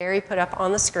Mary put up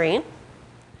on the screen.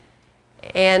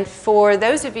 And for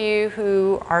those of you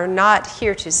who are not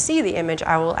here to see the image,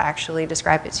 I will actually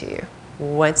describe it to you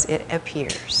once it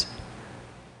appears.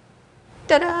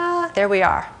 Ta-da! There we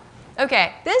are.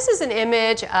 Okay, this is an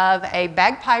image of a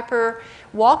bagpiper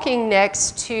walking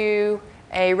next to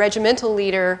a regimental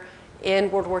leader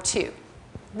in World War II.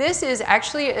 This is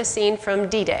actually a scene from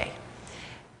D-Day.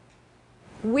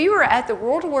 We were at the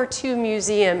World War II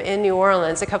Museum in New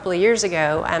Orleans a couple of years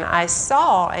ago, and I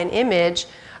saw an image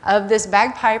of this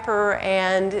bagpiper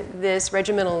and this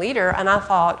regimental leader, and I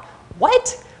thought,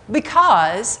 what?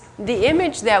 Because the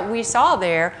image that we saw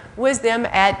there was them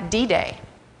at D-Day.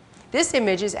 This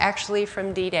image is actually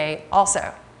from D-Day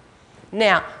also.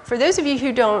 Now, for those of you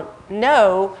who don't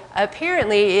know,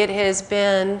 apparently it has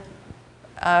been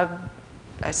a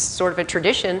sort of a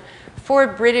tradition for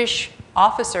British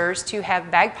officers to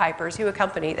have bagpipers who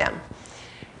accompany them.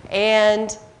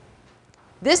 And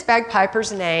this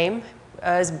bagpiper's name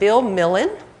is Bill Millen,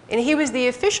 and he was the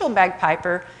official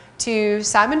bagpiper to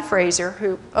Simon Fraser,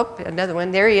 who, oh, another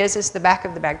one, there he is the back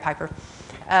of the bagpiper.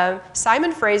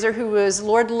 Simon Fraser, who was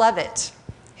Lord Lovat,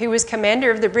 who was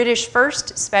commander of the British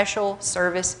 1st Special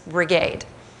Service Brigade.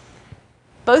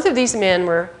 Both of these men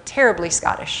were terribly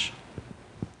Scottish.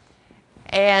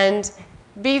 And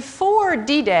before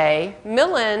D-Day,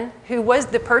 Millen, who was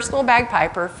the personal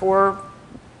bagpiper for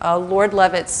Lord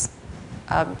Lovat's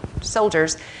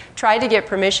soldiers, tried to get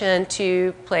permission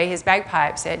to play his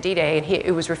bagpipes at D-Day, and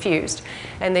it was refused.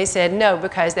 And they said no,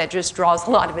 because that just draws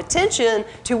a lot of attention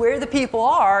to where the people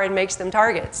are and makes them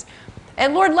targets.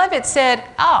 And Lord Lovat said,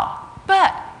 oh,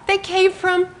 but they came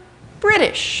from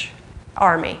British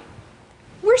Army.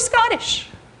 We're Scottish.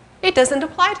 It doesn't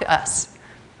apply to us.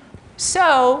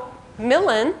 So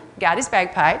Millen got his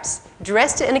bagpipes,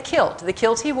 dressed in a kilt. The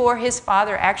kilt he wore, his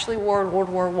father actually wore in World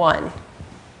War I.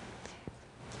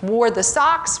 Wore the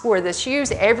socks, wore the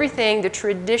shoes, everything the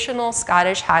traditional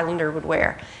Scottish Highlander would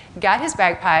wear. Got his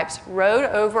bagpipes, rode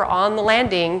over on the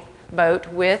landing boat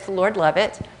with Lord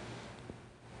Lovat,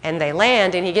 and they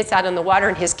land, and he gets out in the water,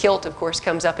 and his kilt, of course,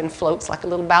 comes up and floats like a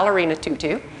little ballerina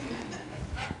tutu.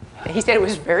 And he said it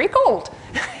was very cold.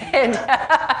 And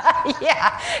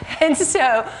yeah, and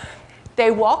so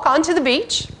they walk onto the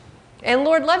beach, and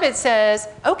Lord Lovat says,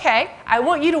 okay, I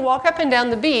want you to walk up and down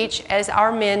the beach as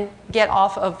our men get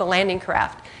off of the landing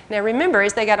craft. Now remember,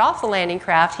 as they got off the landing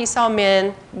craft, he saw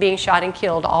men being shot and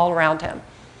killed all around him.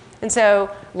 And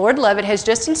so Lord Lovat has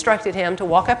just instructed him to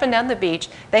walk up and down the beach.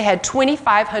 They had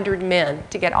 2,500 men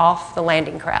to get off the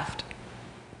landing craft.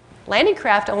 Landing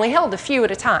craft only held a few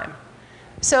at a time.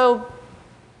 So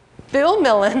Bill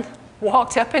Millen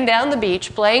walked up and down the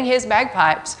beach playing his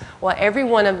bagpipes while every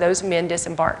one of those men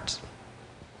disembarked.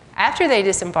 After they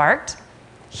disembarked,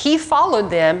 he followed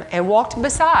them and walked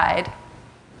beside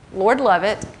Lord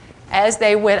Lovat as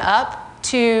they went up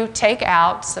to take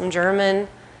out some German,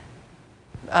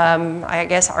 I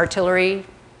guess, artillery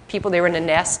people. They were in a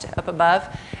nest up above.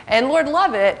 And Lord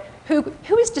Lovat,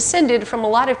 who is descended from a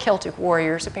lot of Celtic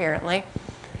warriors, apparently,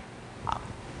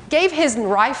 gave his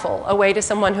rifle away to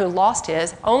someone who lost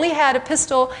his, only had a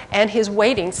pistol and his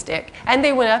wading stick. And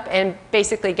they went up and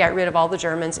basically got rid of all the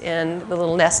Germans in the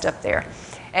little nest up there.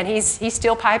 And he's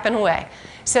still piping away.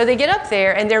 So they get up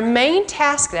there, and their main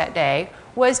task that day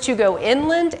was to go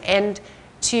inland and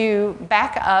to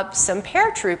back up some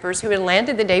paratroopers who had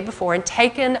landed the day before and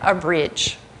taken a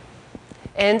bridge.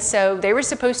 And so they were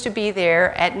supposed to be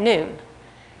there at noon.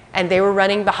 And they were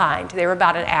running behind. They were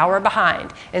about an hour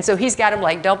behind. And so he's got them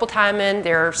like double timing.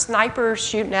 There are snipers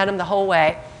shooting at them the whole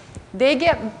way. They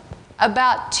get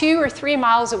about 2 or 3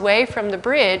 miles away from the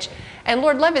bridge, and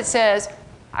Lord Lovat says,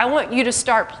 I want you to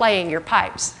start playing your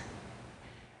pipes.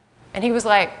 And he was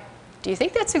like, do you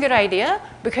think that's a good idea?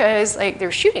 Because like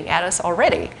they're shooting at us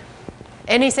already.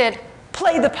 And he said,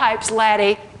 play the pipes,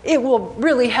 laddie. It will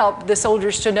really help the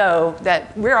soldiers to know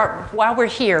that while we're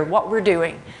here, what we're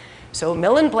doing. So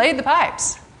Millen played the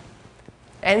pipes.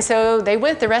 And so they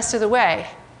went the rest of the way.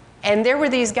 And there were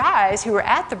these guys who were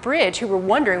at the bridge who were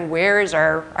wondering, where is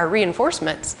our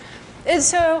reinforcements? And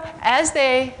so as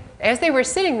they were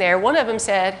sitting there, one of them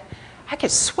said, I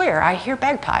could swear I hear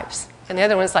bagpipes. And the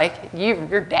other one's like,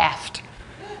 you're daft.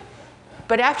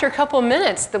 But after a couple of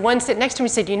minutes, the one sitting next to me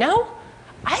said, you know,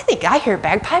 I think I hear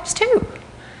bagpipes too.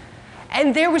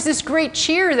 And there was this great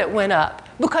cheer that went up,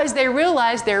 because they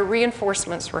realized their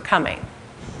reinforcements were coming.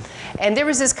 And there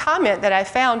was this comment that I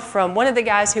found from one of the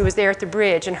guys who was there at the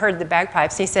bridge and heard the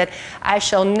bagpipes. He said, I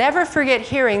shall never forget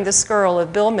hearing the skirl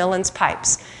of Bill Millen's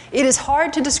pipes. It is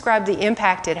hard to describe the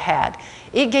impact it had.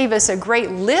 It gave us a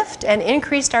great lift and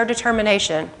increased our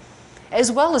determination.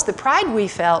 As well as the pride we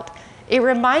felt, It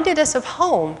reminded us of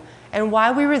home and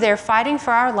why we were there fighting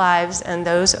for our lives and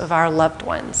those of our loved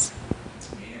ones.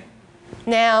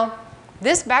 Now,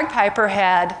 this bagpiper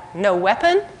had no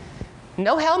weapon,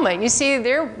 no helmet. You see,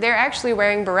 they're actually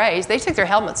wearing berets. They took their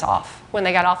helmets off when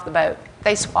they got off the boat.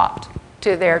 They swapped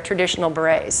to their traditional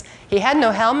berets. He had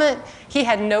no helmet. He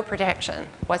had no protection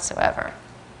whatsoever.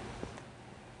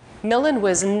 Millen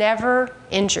was never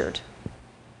injured.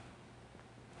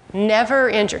 Never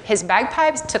injured. His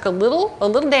bagpipes took a little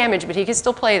damage, but he could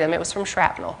still play them. It was from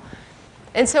shrapnel.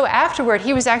 And so afterward,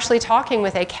 he was actually talking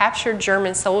with a captured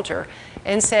German soldier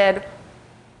and said,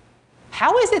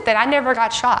 "How is it that I never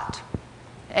got shot?"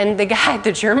 And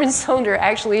the German soldier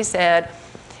actually said,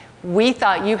 "We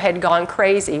thought you had gone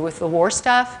crazy with the war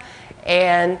stuff,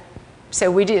 and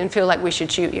so we didn't feel like we should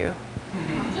shoot you."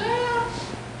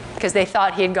 Because they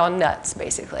thought he had gone nuts,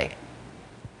 basically.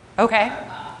 Okay.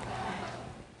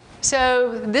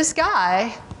 So this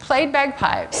guy played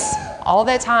bagpipes all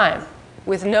that time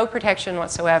with no protection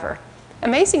whatsoever.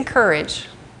 Amazing courage.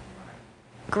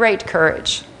 Great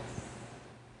courage.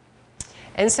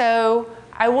 And so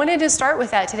I wanted to start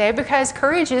with that today because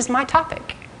courage is my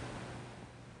topic.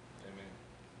 Amen.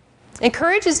 And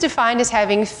courage is defined as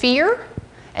having fear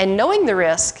and knowing the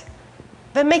risk,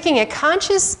 but making a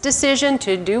conscious decision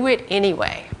to do it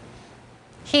anyway.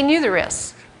 He knew the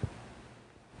risk.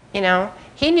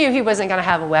 He knew he wasn't going to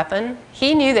have a weapon.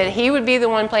 He knew that he would be the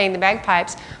one playing the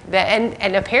bagpipes.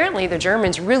 And apparently the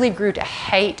Germans really grew to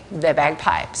hate the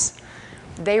bagpipes.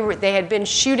 They had been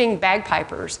shooting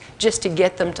bagpipers just to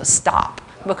get them to stop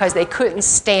because they couldn't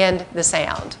stand the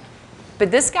sound.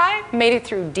 But this guy made it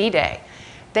through D-Day.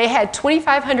 They had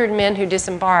 2,500 men who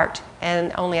disembarked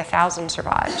and only 1,000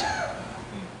 survived.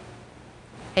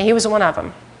 And he was one of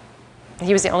them.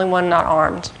 He was the only one not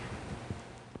armed.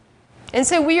 And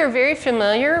so we are very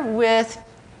familiar with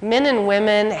men and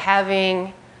women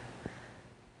having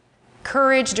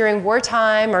courage during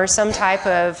wartime or some type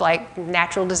of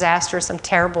natural disaster, some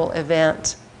terrible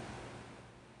event.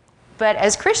 But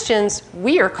as Christians,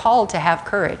 we are called to have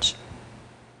courage.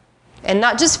 And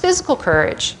not just physical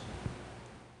courage,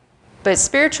 but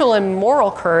spiritual and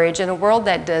moral courage in a world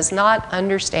that does not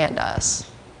understand us.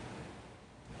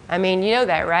 I mean, you know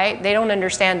that, right? They don't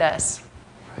understand us.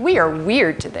 We are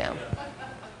weird to them.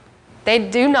 They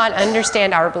do not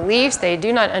understand our beliefs. They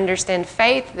do not understand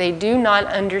faith. They do not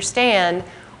understand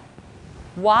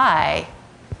why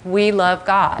we love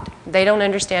God. They don't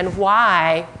understand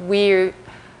why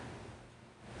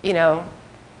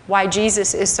why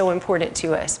Jesus is so important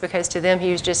to us, because to them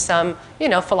he was just some,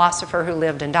 philosopher who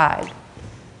lived and died.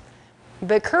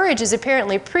 But courage is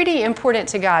apparently pretty important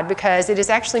to God because it is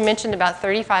actually mentioned about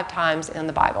 35 times in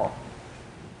the Bible.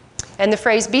 And the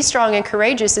phrase be strong and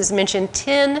courageous is mentioned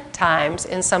 10 times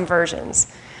in some versions.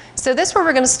 So that's where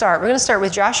we're going to start. We're going to start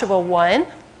with Joshua 1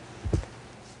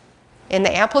 in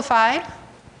the Amplified,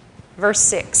 verse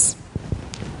 6.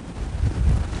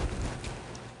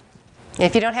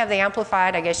 If you don't have the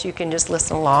Amplified, I guess you can just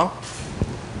listen along.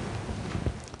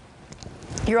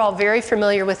 You're all very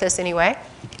familiar with this anyway.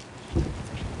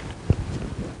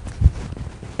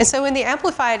 And so in the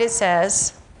Amplified it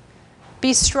says,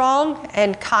 be strong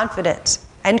and confident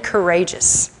and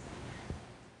courageous.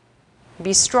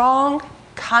 Be strong,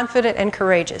 confident, and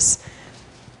courageous.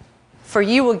 For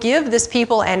you will give this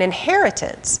people as an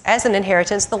inheritance,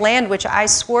 the land which I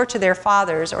swore to their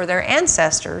fathers or their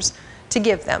ancestors to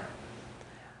give them.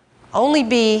 Only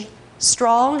be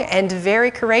strong and very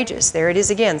courageous. There it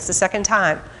is again, it's the second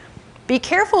time. Be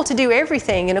careful to do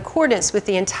everything in accordance with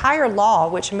the entire law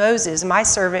which Moses, my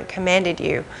servant, commanded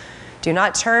you. Do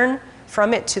not turn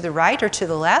from it to the right or to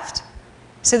the left,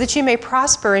 so that you may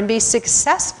prosper and be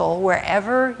successful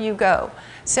wherever you go.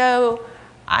 So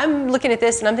I'm looking at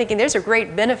this and I'm thinking there's a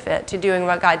great benefit to doing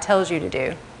what God tells you to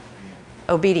do.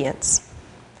 Obedience.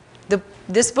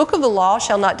 This book of the law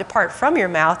shall not depart from your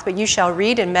mouth, but you shall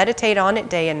read and meditate on it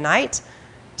day and night,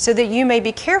 so that you may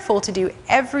be careful to do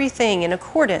everything in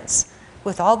accordance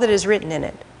with all that is written in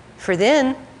it. For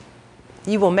then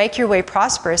you will make your way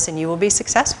prosperous and you will be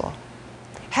successful.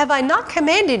 Have I not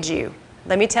commanded you?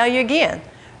 Let me tell you again.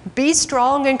 Be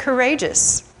strong and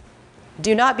courageous.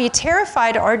 Do not be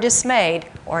terrified or dismayed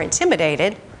or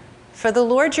intimidated, for the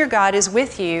Lord your God is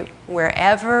with you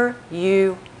wherever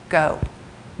you go.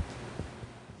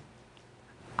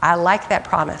 I like that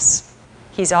promise.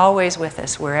 He's always with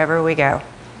us wherever we go.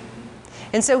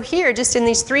 And so here, just in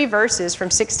these 3 verses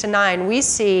from 6 to 9, we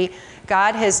see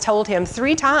God has told him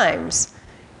 3 times,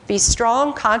 be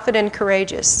strong, confident,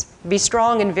 courageous. Be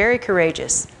strong and very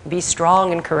courageous. Be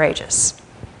strong and courageous.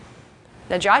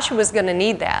 Now Joshua's going to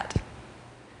need that.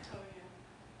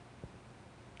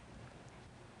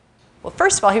 Well,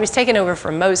 first of all, he was taken over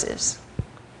from Moses.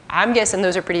 I'm guessing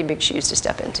those are pretty big shoes to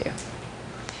step into.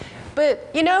 But,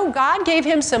 you know, God gave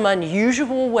him some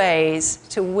unusual ways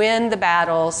to win the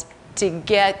battles to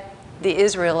get the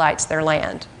Israelites their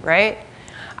land, right?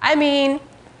 I mean,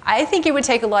 I think it would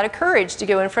take a lot of courage to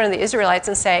go in front of the Israelites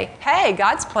and say, hey,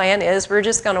 God's plan is we're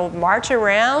just going to march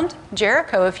around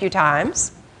Jericho a few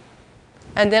times,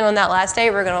 and then on that last day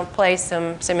we're going to play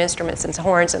some instruments and some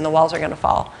horns, and the walls are going to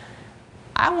fall.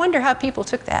 I wonder how people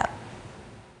took that.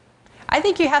 I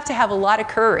think you have to have a lot of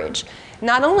courage,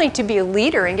 not only to be a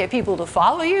leader and get people to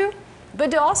follow you,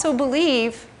 but to also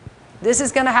believe this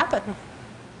is going to happen.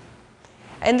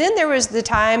 And then there was the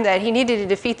time that he needed to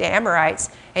defeat the Amorites,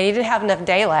 and he didn't have enough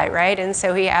daylight, right? And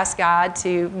so he asked God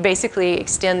to basically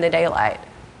extend the daylight.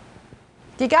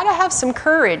 You got to have some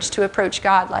courage to approach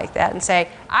God like that and say,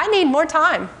 I need more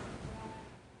time.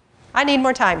 I need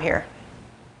more time here.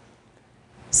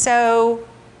 So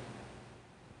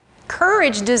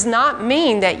courage does not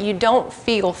mean that you don't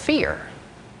feel fear,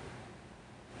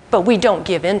 but we don't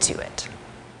give into it,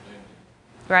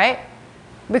 right?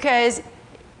 Because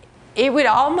it would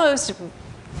almost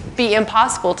be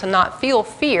impossible to not feel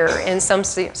fear in some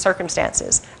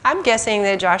circumstances. I'm guessing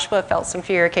that Joshua felt some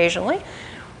fear occasionally,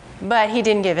 but he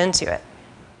didn't give into it.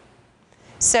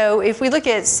 So if we look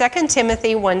at 2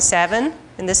 Timothy 1:7,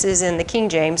 and this is in the King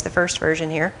James, the first version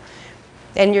here,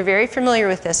 and you're very familiar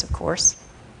with this, of course.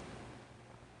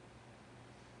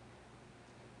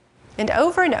 And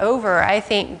over, I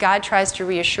think God tries to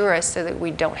reassure us so that we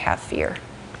don't have fear.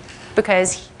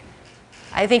 Because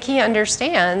I think he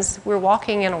understands we're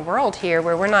walking in a world here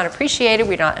where we're not appreciated,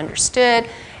 we're not understood,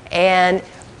 and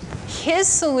his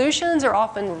solutions are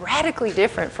often radically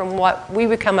different from what we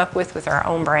would come up with our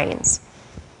own brains.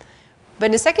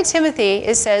 But in 2 Timothy,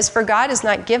 it says, for God has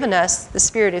not given us the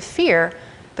spirit of fear,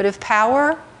 but of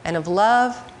power and of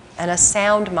love and a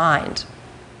sound mind.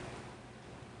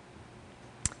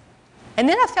 And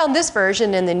then I found this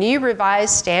version in the New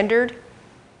Revised Standard.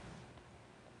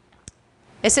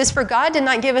 It says, for God did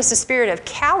not give us a spirit of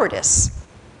cowardice,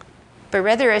 but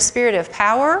rather a spirit of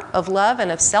power, of love,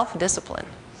 and of self-discipline.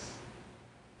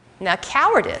 Now,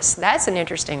 cowardice, that's an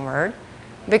interesting word,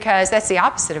 because that's the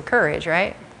opposite of courage,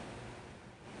 right?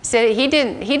 So he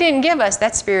didn't give us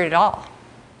that spirit at all.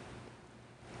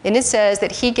 And it says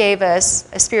that he gave us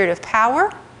a spirit of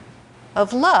power,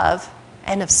 of love,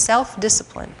 and of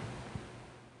self-discipline.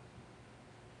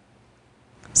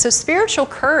 So spiritual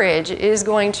courage is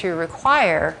going to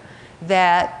require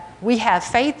that we have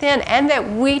faith in and that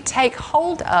we take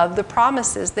hold of the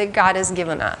promises that God has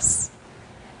given us.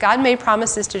 God made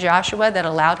promises to Joshua that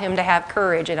allowed him to have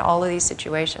courage in all of these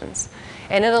situations.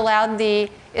 And it allowed the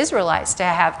Israelites to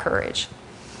have courage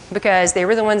because they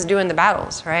were the ones doing the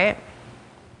battles, right?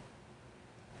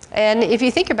 And if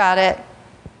you think about it,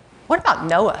 what about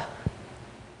Noah?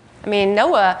 I mean,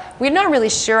 Noah, we're not really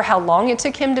sure how long it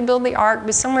took him to build the ark,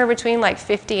 but somewhere between like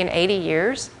 50 and 80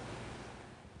 years.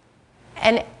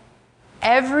 And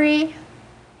every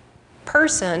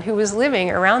person who was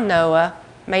living around Noah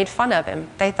made fun of him.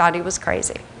 They thought he was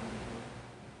crazy.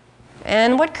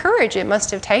 And what courage it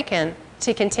must have taken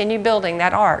to continue building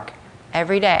that ark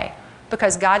every day,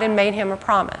 because God had made him a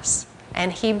promise,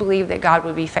 and he believed that God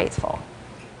would be faithful.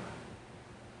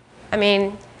 I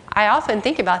mean, I often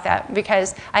think about that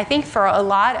because I think for a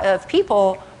lot of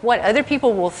people, what other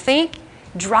people will think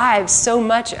drives so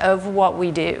much of what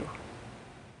we do.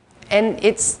 And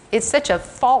it's such a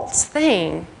false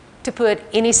thing to put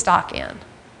any stock in.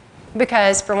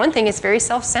 Because for one thing, it's very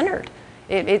self-centered.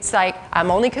 It's like,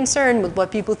 I'm only concerned with what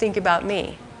people think about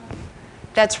me.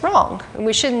 That's wrong, and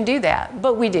we shouldn't do that,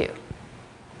 but we do.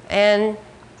 And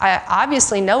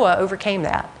obviously Noah overcame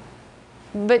that.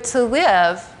 But to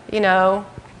live,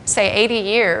 say 80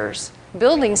 years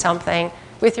building something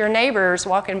with your neighbors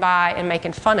walking by and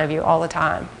making fun of you all the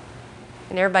time.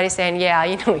 And everybody saying, yeah,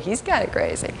 he's kind of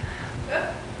crazy.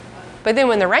 But then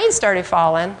when the rain started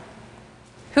falling,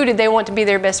 who did they want to be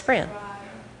their best friend?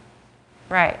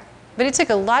 Right. But it took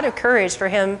a lot of courage for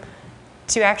him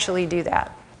to actually do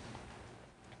that.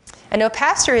 I know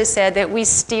Pastor has said that we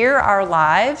steer our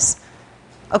lives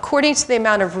according to the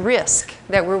amount of risk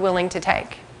that we're willing to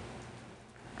take.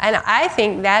 And I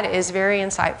think that is very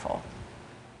insightful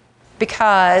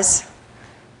because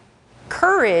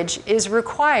courage is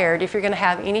required if you're going to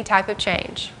have any type of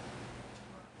change.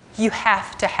 You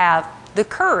have to have the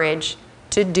courage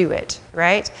to do it,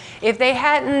 right? If they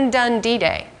hadn't done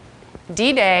D-Day,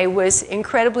 D-Day was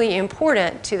incredibly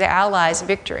important to the Allies'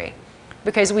 victory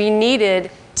because we needed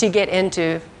to get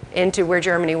into where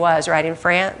Germany was, right, in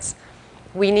France.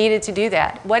 We needed to do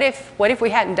that. What if we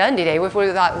hadn't done D-Day? What if we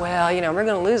thought, well, we're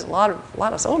going to lose a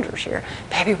lot of soldiers here.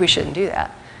 Maybe we shouldn't do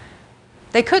that.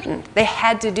 They couldn't. They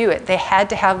had to do it. They had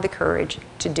to have the courage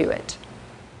to do it.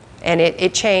 And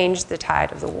it changed the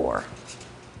tide of the war.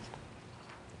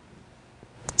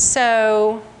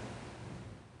 So,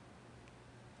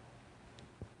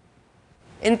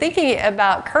 in thinking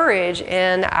about courage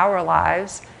in our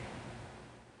lives,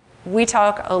 we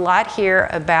talk a lot here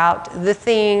about the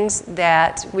things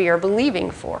that we are believing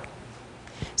for.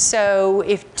 So,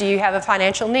 do you have a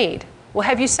financial need? Well,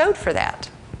 have you sowed for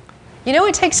that?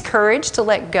 It takes courage to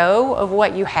let go of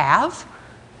what you have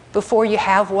before you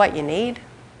have what you need.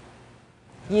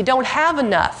 You don't have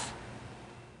enough,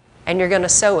 and you're going to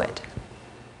sow it.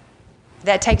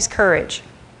 That takes courage.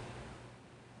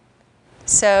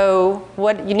 So,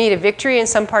 you need a victory in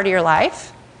some part of your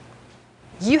life?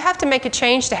 You have to make a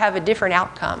change to have a different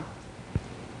outcome,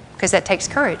 because that takes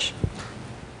courage.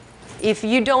 If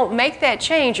you don't make that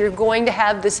change, you're going to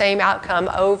have the same outcome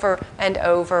over and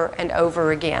over and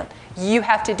over again. You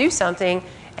have to do something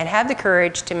and have the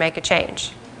courage to make a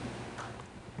change.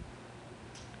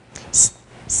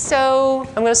 So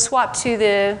I'm going to swap to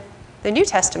the New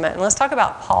Testament, and let's talk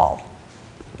about Paul.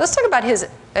 Let's talk about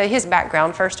his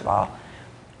background, first of all.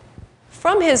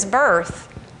 From his birth,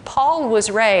 Paul was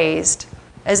raised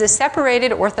as a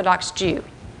separated Orthodox Jew,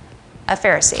 a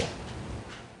Pharisee.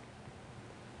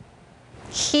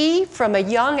 He, from a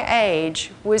young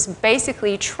age, was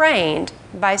basically trained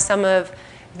by some of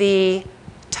the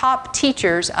top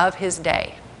teachers of his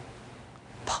day.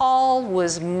 Paul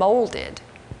was molded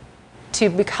to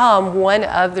become one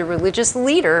of the religious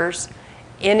leaders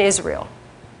in Israel.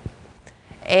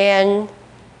 And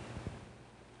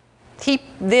he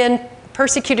then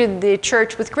persecuted the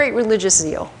church with great religious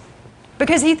zeal,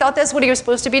 because he thought that's what he was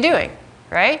supposed to be doing,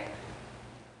 right?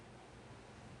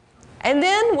 And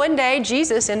then one day,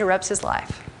 Jesus interrupts his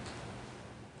life.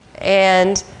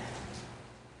 And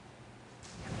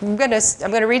I'm going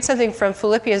to read something from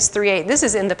Philippians 3:8. This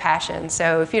is in the Passion,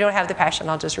 so if you don't have the Passion,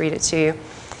 I'll just read it to you.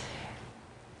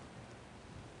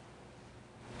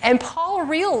 And Paul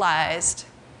realized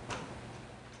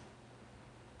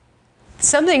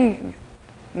something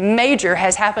major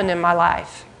has happened in my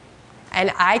life,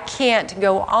 and I can't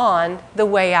go on the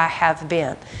way I have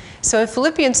been. So in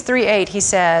Philippians 3:8, he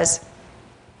says,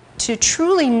 to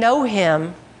truly know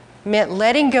him meant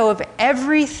letting go of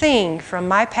everything from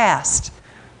my past,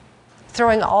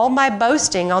 throwing all my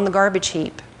boasting on the garbage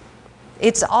heap.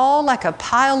 It's all like a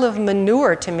pile of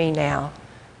manure to me now,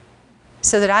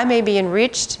 so that I may be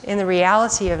enriched in the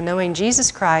reality of knowing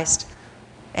Jesus Christ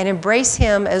and embrace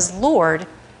him as Lord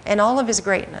and all of his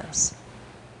greatness.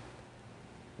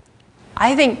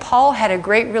 I think Paul had a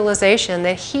great realization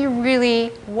that he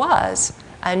really was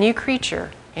a new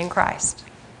creature in Christ.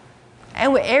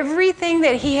 And everything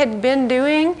that he had been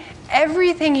doing,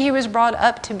 everything he was brought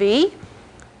up to be,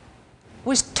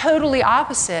 was totally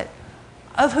opposite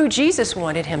of who Jesus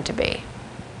wanted him to be.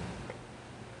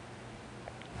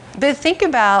 But think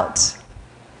about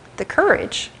the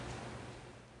courage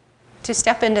to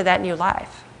step into that new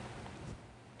life.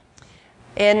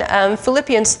 In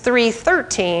Philippians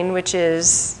 3:13, which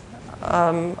is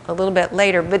a little bit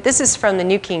later, but this is from the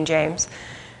New King James,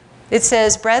 it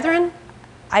says, "Brethren,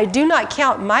 I do not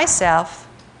count myself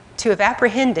to have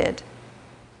apprehended,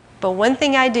 but one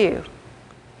thing I do,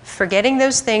 forgetting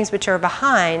those things which are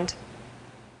behind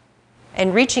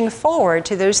and reaching forward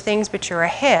to those things which are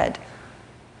ahead,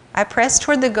 I press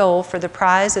toward the goal for the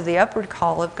prize of the upward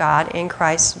call of God in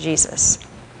Christ Jesus."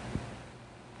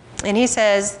 And he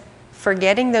says,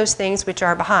 forgetting those things which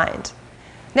are behind.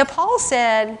 Now, Paul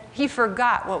said he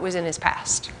forgot what was in his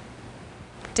past.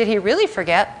 Did he really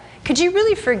forget? Could you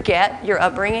really forget your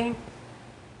upbringing?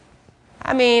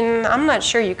 I mean, I'm not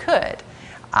sure you could.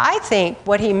 I think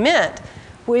what he meant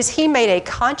was he made a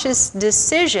conscious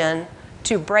decision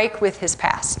to break with his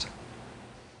past.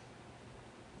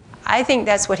 I think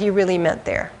that's what he really meant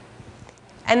there.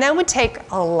 And that would take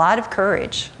a lot of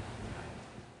courage,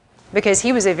 because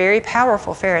he was a very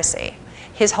powerful Pharisee.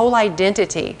 His whole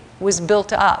identity was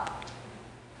built up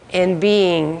in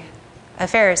being a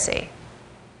Pharisee,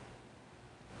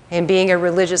 in being a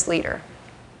religious leader.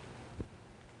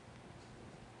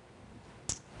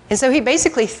 And so he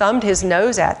basically thumbed his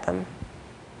nose at them.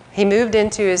 He moved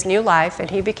into his new life and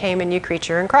he became a new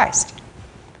creature in Christ.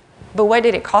 But what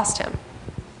did it cost him?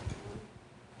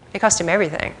 It cost him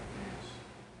everything.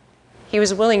 He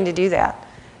was willing to do that.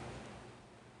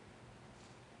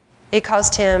 It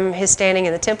cost him his standing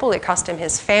in the temple. It cost him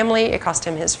his family. It cost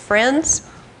him his friends.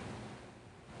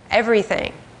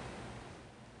 Everything.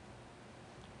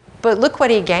 But look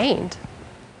what he gained.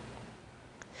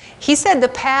 He said the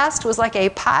past was like a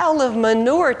pile of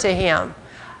manure to him.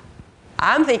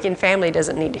 I'm thinking family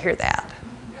doesn't need to hear that.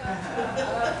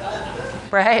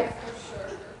 Right?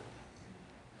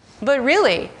 But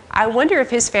really, I wonder if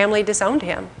his family disowned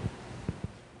him.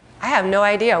 I have no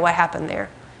idea what happened there.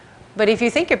 But if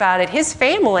you think about it, his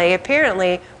family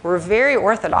apparently were very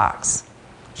Orthodox.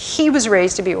 He was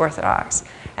raised to be Orthodox.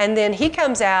 And then he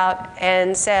comes out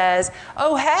and says,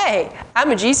 oh, hey,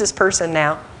 I'm a Jesus person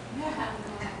now.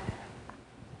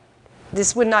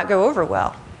 This would not go over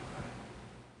well.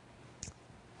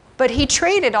 But he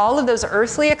traded all of those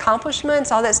earthly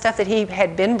accomplishments, all that stuff that he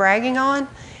had been bragging on,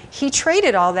 he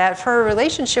traded all that for a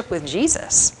relationship with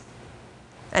Jesus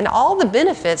and all the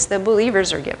benefits that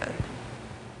believers are given.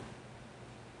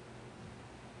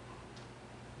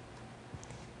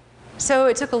 So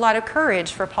it took a lot of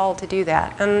courage for Paul to do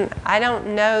that. And I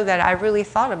don't know that I really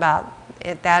thought about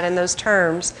that in those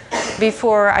terms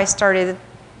before I started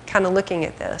kind of looking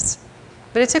at this.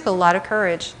 But it took a lot of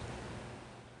courage.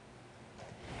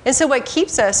 And so what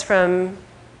keeps us from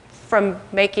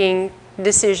making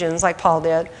decisions like Paul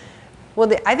did? Well,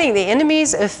 I think the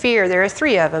enemies of fear, there are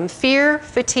three of them: fear,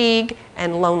 fatigue,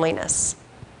 and loneliness.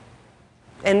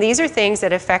 And these are things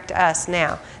that affect us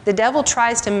now. The devil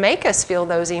tries to make us feel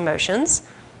those emotions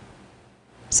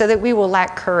so that we will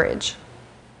lack courage.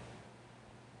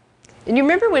 And you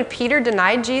remember when Peter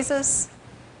denied Jesus?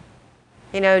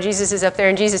 You know, Jesus is up there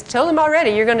and Jesus told him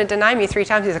already, you're going to deny me 3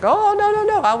 times. He's like, oh,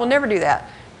 no, I will never do that.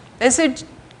 And so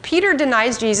Peter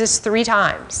denies Jesus 3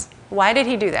 times. Why did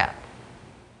he do that?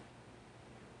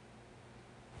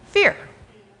 Fear.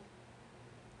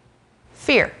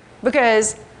 Fear.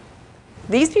 Because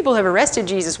these people have arrested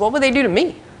Jesus. What would they do to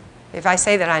me if I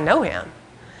say that I know him?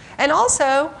 And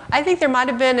also, I think there might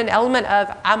have been an element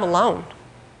of, I'm alone.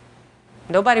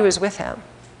 Nobody was with him.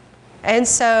 And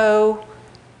so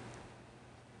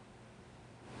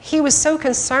he was so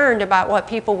concerned about what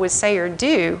people would say or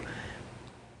do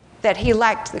that he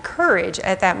lacked the courage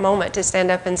at that moment to stand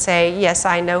up and say, yes,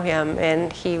 I know him,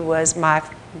 and he was my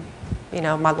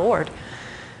Lord.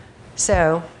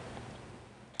 So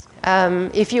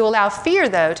if you allow fear,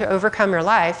 though, to overcome your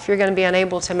life, you're going to be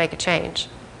unable to make a change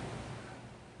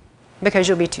because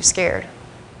you'll be too scared.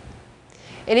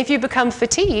 And if you become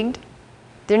fatigued,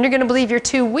 then you're going to believe you're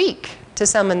too weak to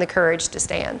summon the courage to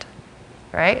stand,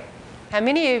 right? How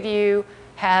many of you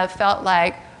have felt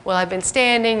like, well, I've been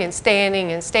standing and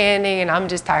standing and standing, and I'm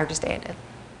just tired of standing?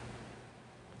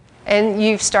 And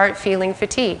you start feeling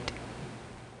fatigued.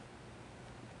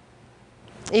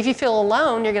 If you feel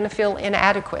alone, you're going to feel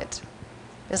inadequate.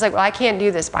 It's like, well, I can't do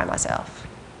this by myself.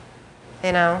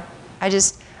 You know, I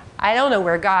don't know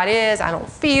where God is. I don't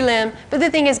feel him. But the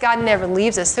thing is, God never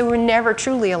leaves us, so we're never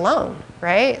truly alone,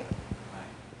 right?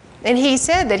 And he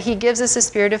said that he gives us a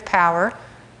spirit of power.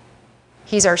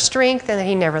 He's our strength, and that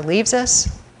he never leaves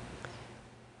us.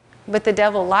 But the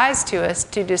devil lies to us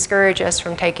to discourage us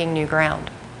from taking new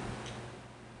ground,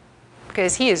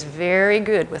 because he is very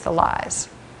good with the lies.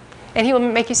 And he will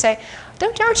make you say,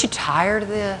 aren't you tired of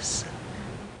this?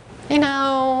 You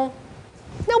know,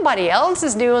 nobody else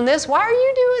is doing this. Why are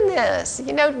you doing this?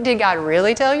 You know, did God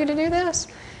really tell you to do this?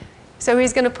 So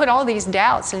he's going to put all these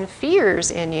doubts and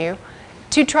fears in you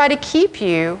to try to keep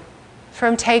you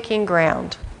from taking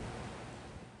ground.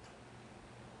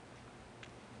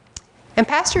 And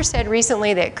Pastor said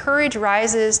recently that courage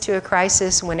rises to a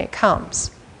crisis when it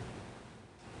comes.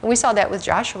 And we saw that with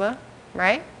Joshua,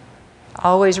 right?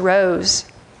 Always rose.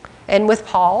 And with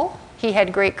Paul, he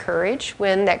had great courage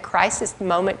when that crisis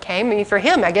moment came. I mean, for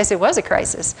him, I guess it was a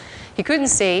crisis. He couldn't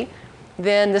see.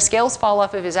 Then the scales fall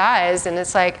off of his eyes, and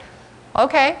it's like,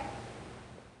 okay,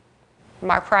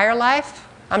 my prior life,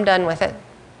 I'm done with it.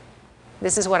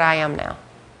 This is what I am now.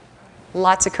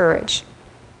 Lots of courage.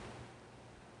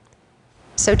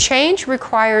 So change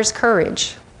requires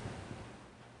courage.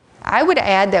 I would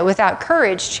add that without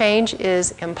courage, change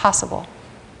is impossible.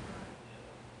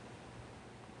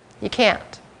 You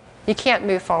can't. You can't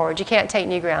move forward. You can't take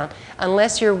new ground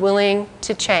unless you're willing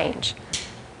to change.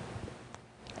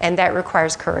 And that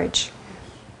requires courage.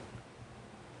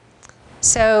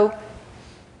 So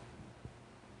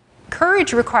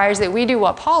courage requires that we do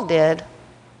what Paul did.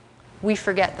 We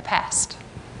forget the past.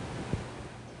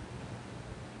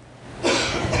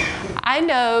 I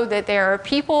know that there are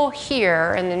people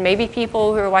here, and then maybe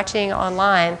people who are watching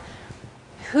online,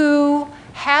 who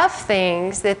have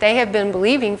things that they have been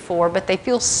believing for, but they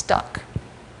feel stuck.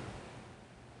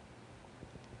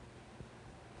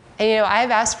 And you know,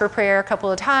 I've asked for prayer a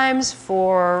couple of times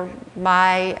for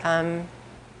my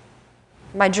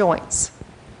joints.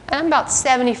 I'm about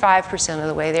 75% of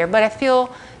the way there, but I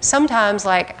feel sometimes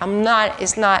like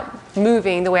it's not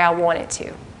moving the way I want it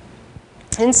to.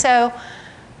 And so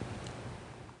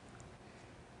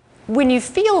when you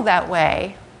feel that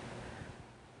way,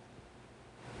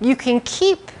 you can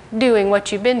keep doing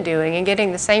what you've been doing and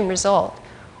getting the same result,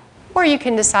 or you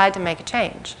can decide to make a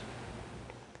change.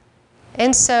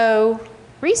 And so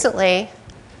recently,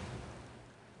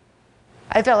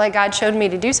 I felt like God showed me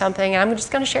to do something, and I'm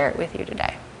just going to share it with you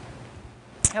today.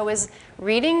 I was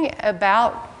reading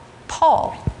about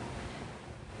Paul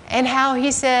and how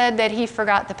he said that he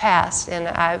forgot the past,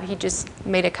 and he just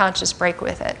made a conscious break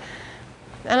with it.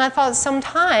 And I thought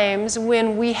sometimes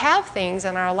when we have things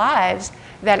in our lives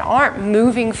that aren't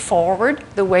moving forward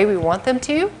the way we want them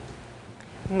to,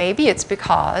 maybe it's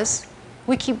because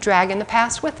we keep dragging the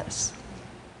past with us.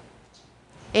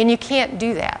 And you can't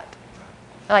do that.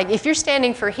 Like if you're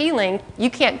standing for healing, you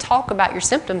can't talk about your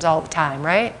symptoms all the time,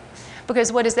 right?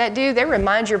 Because what does that do? That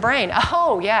reminds your brain,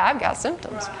 oh yeah, I've got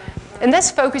symptoms. And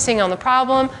that's focusing on the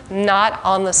problem, not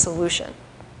on the solution.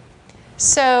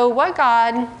 So what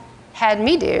God had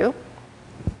me do,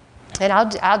 and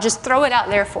I'll just throw it out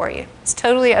there for you. It's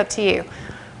totally up to you.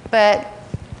 But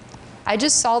I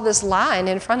just saw this line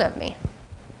in front of me.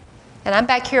 And I'm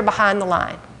back here behind the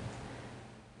line.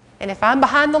 And if I'm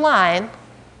behind the line,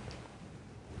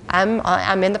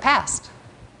 I'm in the past.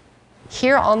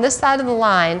 Here on this side of the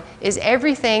line is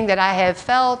everything that I have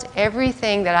felt,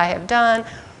 everything that I have done,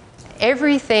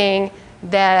 everything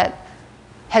that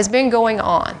has been going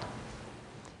on.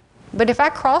 But if I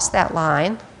cross that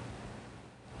line,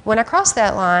 when I cross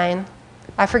that line,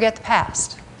 I forget the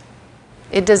past.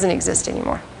 It doesn't exist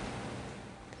anymore.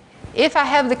 If I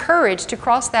have the courage to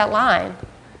cross that line,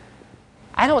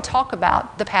 I don't talk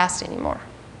about the past anymore.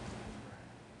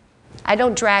 I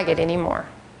don't drag it anymore.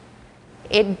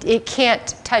 It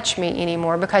can't touch me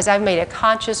anymore because I've made a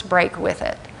conscious break with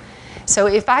it. So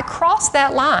if I cross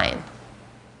that line,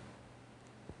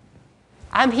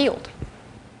 I'm healed.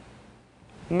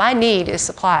 My need is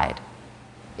supplied.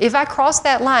 If I cross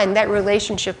that line, that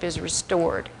relationship is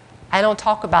restored. I don't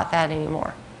talk about that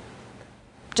anymore.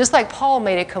 Just like Paul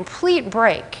made a complete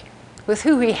break with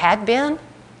who he had been,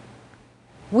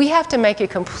 we have to make a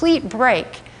complete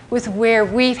break with where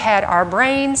we've had our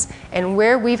brains and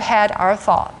where we've had our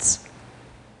thoughts.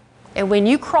 And when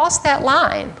you cross that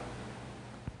line,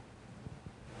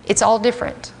 it's all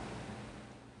different.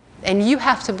 And you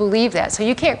have to believe that. So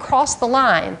you can't cross the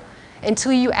line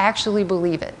until you actually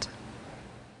believe it.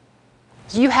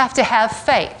 You have to have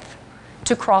faith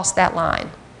to cross that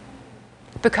line.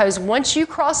 Because once you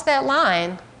cross that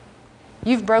line,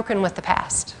 you've broken with the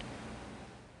past.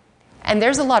 And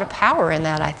there's a lot of power in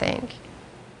that, I think.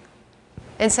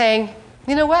 And saying,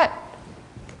 you know what?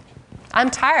 I'm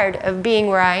tired of being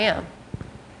where I am.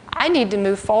 I need to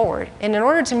move forward. And in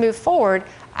order to move forward,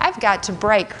 I've got to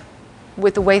break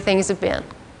with the way things have been.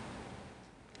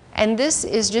 And this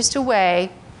is just a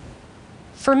way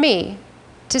for me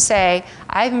to say,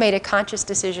 I've made a conscious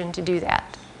decision to do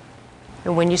that.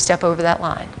 And when you step over that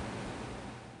line.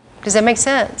 Does that make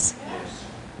sense? Yes.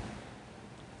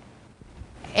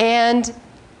 And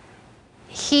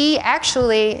he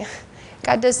actually,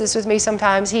 God does this with me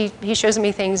sometimes. He shows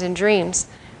me things in dreams.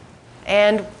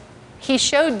 And he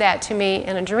showed that to me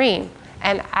in a dream.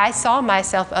 And I saw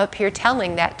myself up here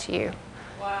telling that to you.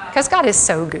 Wow. Because God is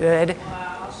so good.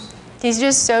 Wow. He's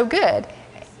just so good.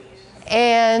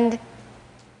 And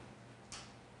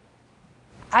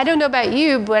I don't know about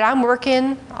you, but I'm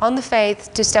working on the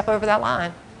faith to step over that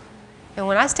line. And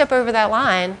when I step over that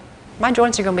line, my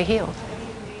joints are going to be healed.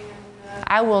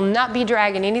 I will not be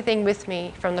dragging anything with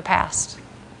me from the past.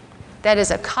 That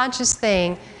is a conscious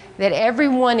thing that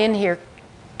everyone in here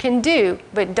can do,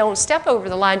 but don't step over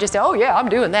the line, just say, oh yeah, I'm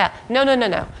doing that. No, no, no,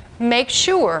 no. Make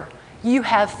sure you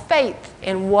have faith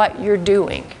in what you're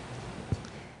doing.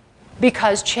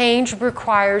 Because change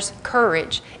requires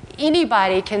courage.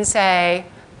 Anybody can say,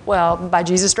 well, by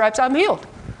Jesus' stripes, I'm healed.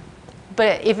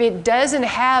 But if it doesn't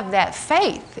have that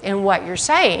faith in what you're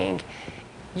saying,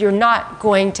 you're not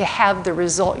going to have the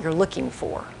result you're looking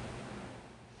for.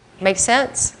 Make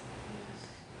sense?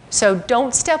 So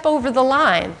don't step over the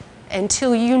line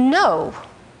until you know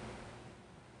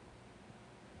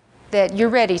that you're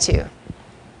ready to.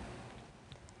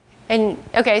 And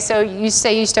okay, so you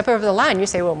say you step over the line. You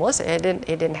say, well, Melissa, it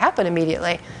didn't happen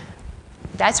immediately.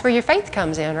 That's where your faith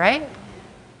comes in, right? Yes.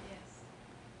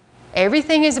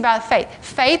 Everything is about faith.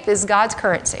 Faith is God's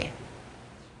currency.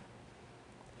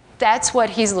 That's what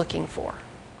he's looking for.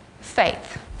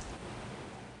 Faith.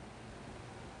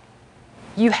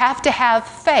 You have to have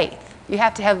faith. You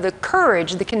have to have the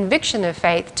courage, the conviction of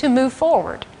faith to move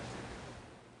forward.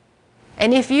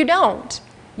 And if you don't,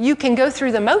 you can go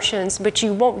through the motions, but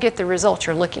you won't get the result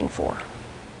you're looking for.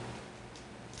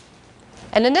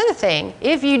 And another thing,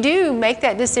 if you do make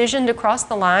that decision to cross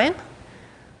the line,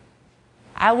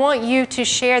 I want you to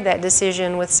share that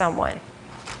decision with someone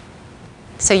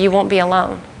so you won't be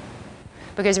alone.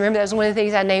 Because remember, that was one of the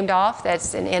things I named off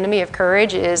that's an enemy of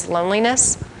courage is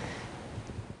loneliness.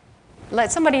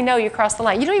 Let somebody know you crossed the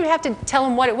line. You don't even have to tell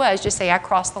them what it was. Just say, I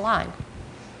crossed the line.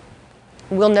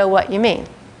 We'll know what you mean.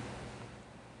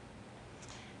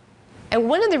 And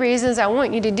one of the reasons I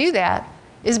want you to do that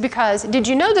is because, did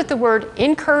you know that the word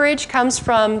encourage comes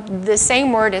from the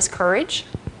same word as courage?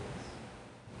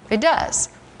 It does.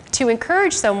 To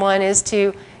encourage someone is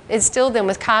to instill them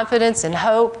with confidence and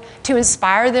hope, to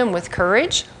inspire them with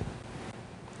courage.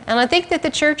 And I think that the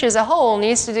church as a whole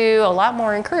needs to do a lot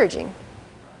more encouraging.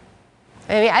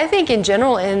 I mean, I think in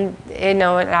general, in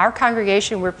our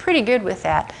congregation, we're pretty good with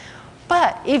that.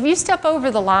 But if you step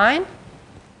over the line,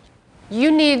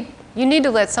 you need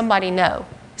to let somebody know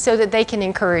so that they can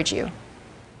encourage you,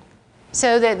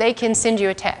 so that they can send you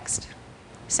a text,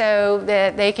 so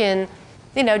that they can,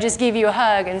 just give you a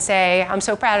hug and say, I'm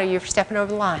so proud of you for stepping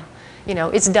over the line.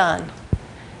 It's done.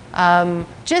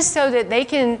 Just so that they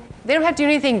don't have to do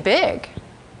anything big.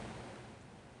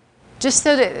 Just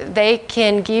so that they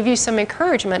can give you some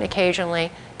encouragement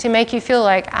occasionally to make you feel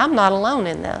like, I'm not alone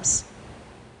in this.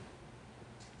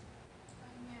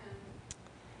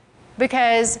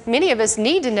 Because many of us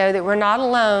need to know that we're not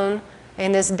alone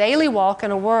in this daily walk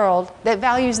in a world that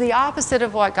values the opposite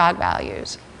of what God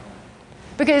values.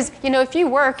 Because, if you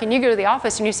work and you go to the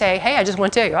office and you say, hey, I just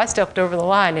want to tell you, I stepped over the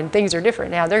line and things are different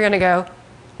now, they're going to go,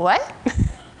 what?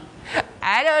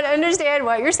 I don't understand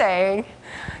what you're saying.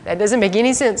 That doesn't make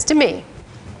any sense to me.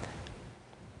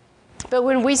 But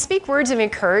when we speak words of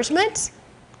encouragement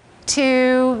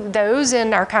to those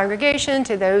in our congregation,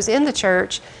 to those in the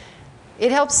church,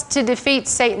 it helps to defeat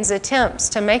Satan's attempts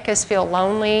to make us feel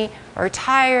lonely or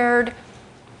tired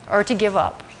or to give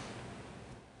up.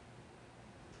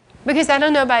 Because I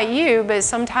don't know about you, but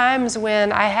sometimes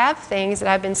when I have things that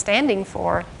I've been standing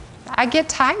for, I get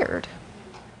tired.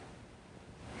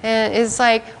 And it's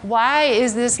like, why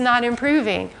is this not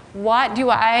improving? What do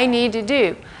I need to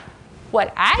do?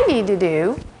 What I need to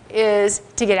do is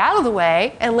to get out of the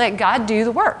way and let God do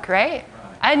the work, right?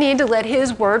 I need to let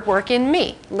His Word work in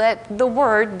me. Let the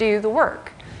Word do the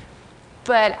work.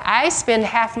 But I spend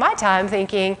half my time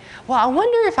thinking, well, I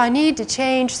wonder if I need to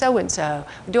change so-and-so.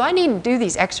 Do I need to do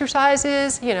these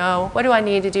exercises? What do I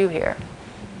need to do here?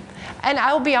 And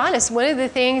I will be honest, one of the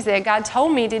things that God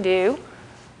told me to do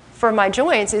for my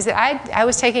joints is that I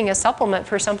was taking a supplement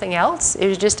for something else. It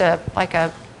was just not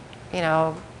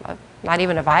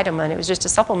even a vitamin. It was just a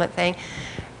supplement thing.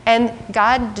 And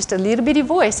God, just a little bitty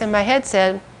voice in my head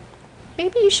said,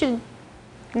 maybe you should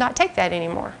not take that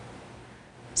anymore.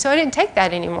 So I didn't take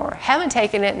that anymore. Haven't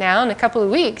taken it now in a couple of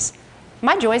weeks.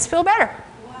 My joints feel better.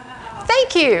 Wow.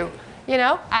 Thank you.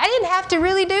 I didn't have to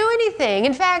really do anything.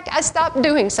 In fact, I stopped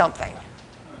doing something.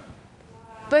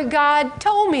 But God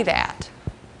told me that.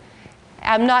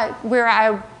 I'm not where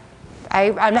I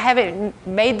haven't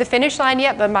made the finish line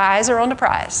yet, but my eyes are on the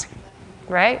prize.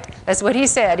 Right? That's what He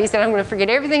said. He said, I'm going to forget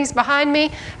everything's behind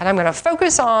me, and I'm going to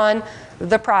focus on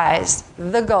the prize,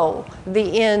 the goal,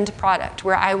 the end product,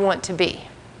 where I want to be.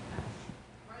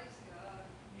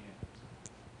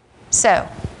 So,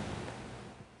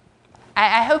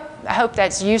 I hope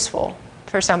that's useful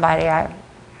for somebody.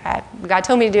 God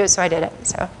told me to do it, so I did it.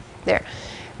 So, there.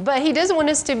 But He doesn't want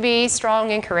us to be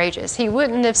strong and courageous. He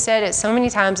wouldn't have said it so many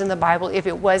times in the Bible if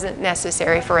it wasn't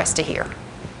necessary for us to hear.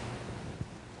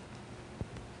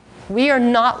 We are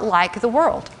not like the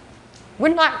world. We're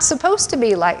not supposed to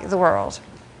be like the world.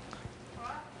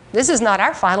 This is not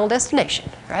our final destination,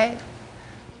 right?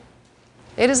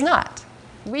 It is not.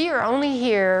 We are only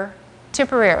here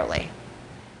temporarily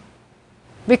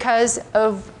because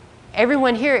of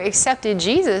everyone here accepted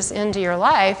Jesus into your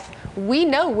life. We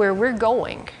know where we're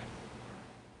going.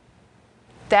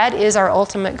 That is our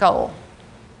ultimate goal.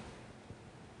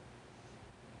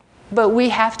 But we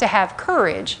have to have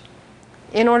courage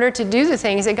in order to do the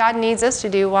things that God needs us to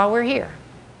do while we're here.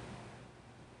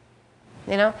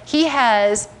 He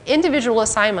has individual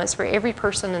assignments for every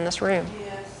person in this room.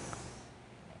 Yes.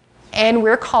 And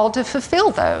we're called to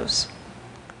fulfill those.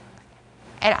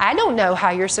 And I don't know how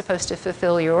you're supposed to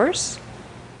fulfill yours.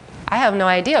 I have no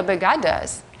idea, but God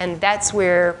does. And that's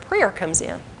where prayer comes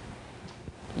in.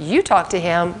 You talk to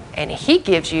Him, and He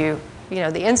gives you,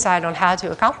 the insight on how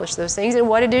to accomplish those things and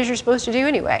what it is you're supposed to do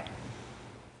anyway.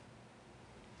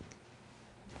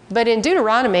 But in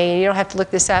Deuteronomy, you don't have to look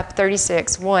this up,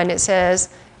 36:1, it says,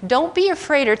 Don't be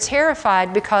afraid or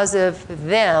terrified because of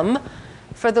them,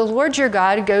 for the Lord your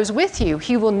God goes with you.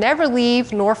 He will never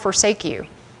leave nor forsake you.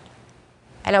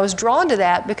 And I was drawn to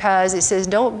that because it says,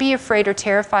 don't be afraid or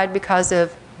terrified because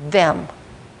of them.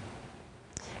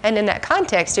 And in that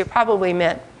context, it probably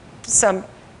meant some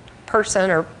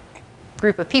person or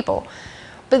group of people.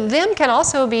 But them can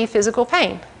also be physical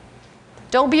pain.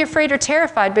 Don't be afraid or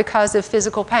terrified because of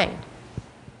physical pain.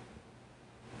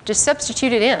 Just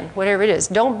substitute it in, whatever it is.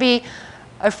 Don't be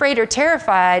afraid or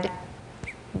terrified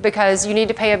because you need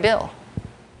to pay a bill.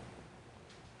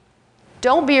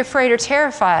 Don't be afraid or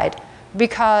terrified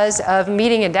because of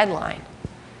meeting a deadline.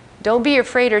 Don't be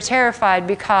afraid or terrified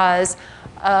because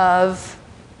of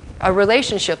a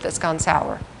relationship that's gone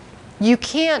sour. You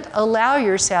can't allow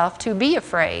yourself to be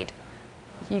afraid.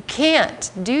 You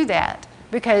can't do that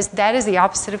because that is the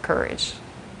opposite of courage.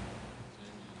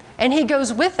 And he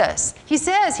goes with us. He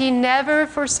says he never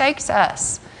forsakes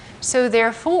us. So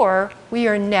therefore, we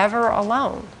are never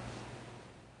alone.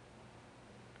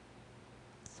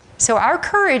 So our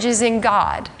courage is in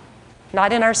God,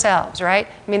 not in ourselves, right?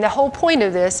 I mean, the whole point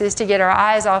of this is to get our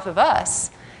eyes off of us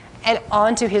and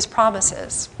onto his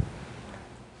promises.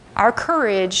 Our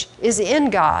courage is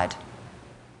in God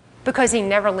because he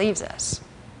never leaves us.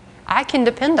 I can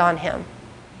depend on him.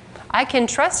 I can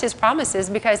trust his promises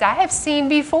because I have seen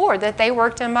before that they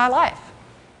worked in my life.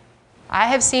 I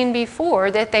have seen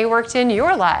before that they worked in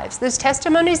your lives. Those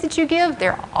testimonies that you give,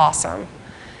 they're awesome.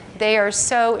 They are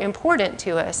so important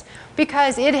to us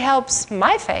because it helps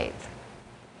my faith.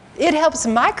 It helps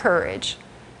my courage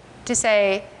to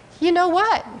say, you know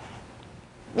what?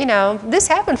 You know, this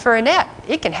happened for Annette.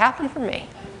 It can happen for me.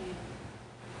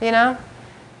 You know?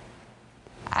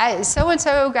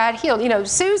 So-and-so got healed. You know,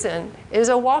 Susan is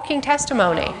a walking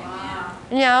testimony.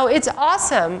 You know, it's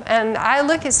awesome. And I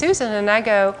look at Susan and I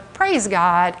go, praise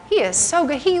God. He is so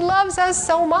good. He loves us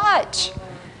so much.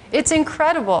 It's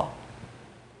incredible.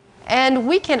 And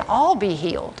we can all be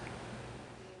healed.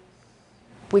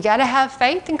 We got to have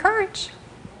faith and courage.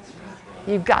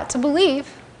 You've got to believe.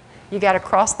 You got to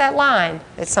cross that line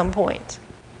at some point.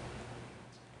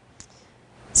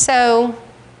 So,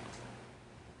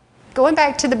 going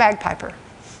back to the bagpiper.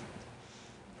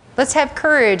 Let's have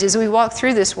courage as we walk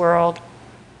through this world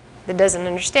that doesn't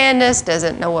understand us,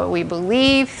 doesn't know what we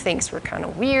believe, thinks we're kind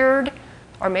of weird,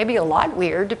 or maybe a lot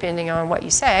weird, depending on what you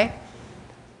say.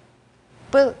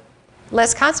 But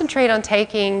let's concentrate on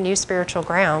taking new spiritual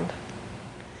ground.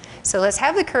 So let's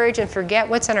have the courage and forget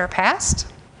what's in our past,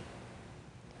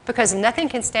 because nothing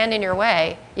can stand in your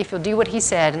way if you'll do what he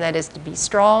said, and that is to be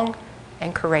strong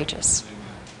and courageous.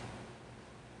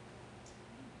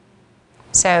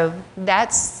 So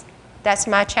that's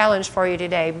my challenge for you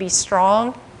today. Be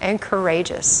strong and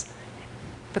courageous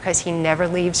because he never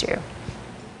leaves you.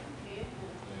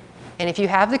 And if you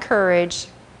have the courage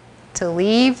to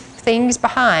leave things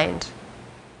behind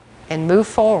and move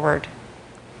forward,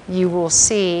 you will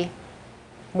see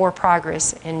more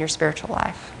progress in your spiritual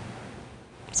life.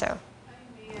 So,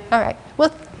 all right. Well,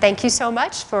 thank you so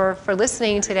much for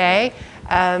listening today.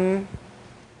 And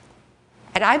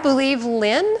I believe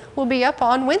Lynn will be up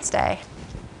on Wednesday.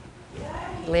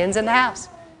 Lynn's in the house.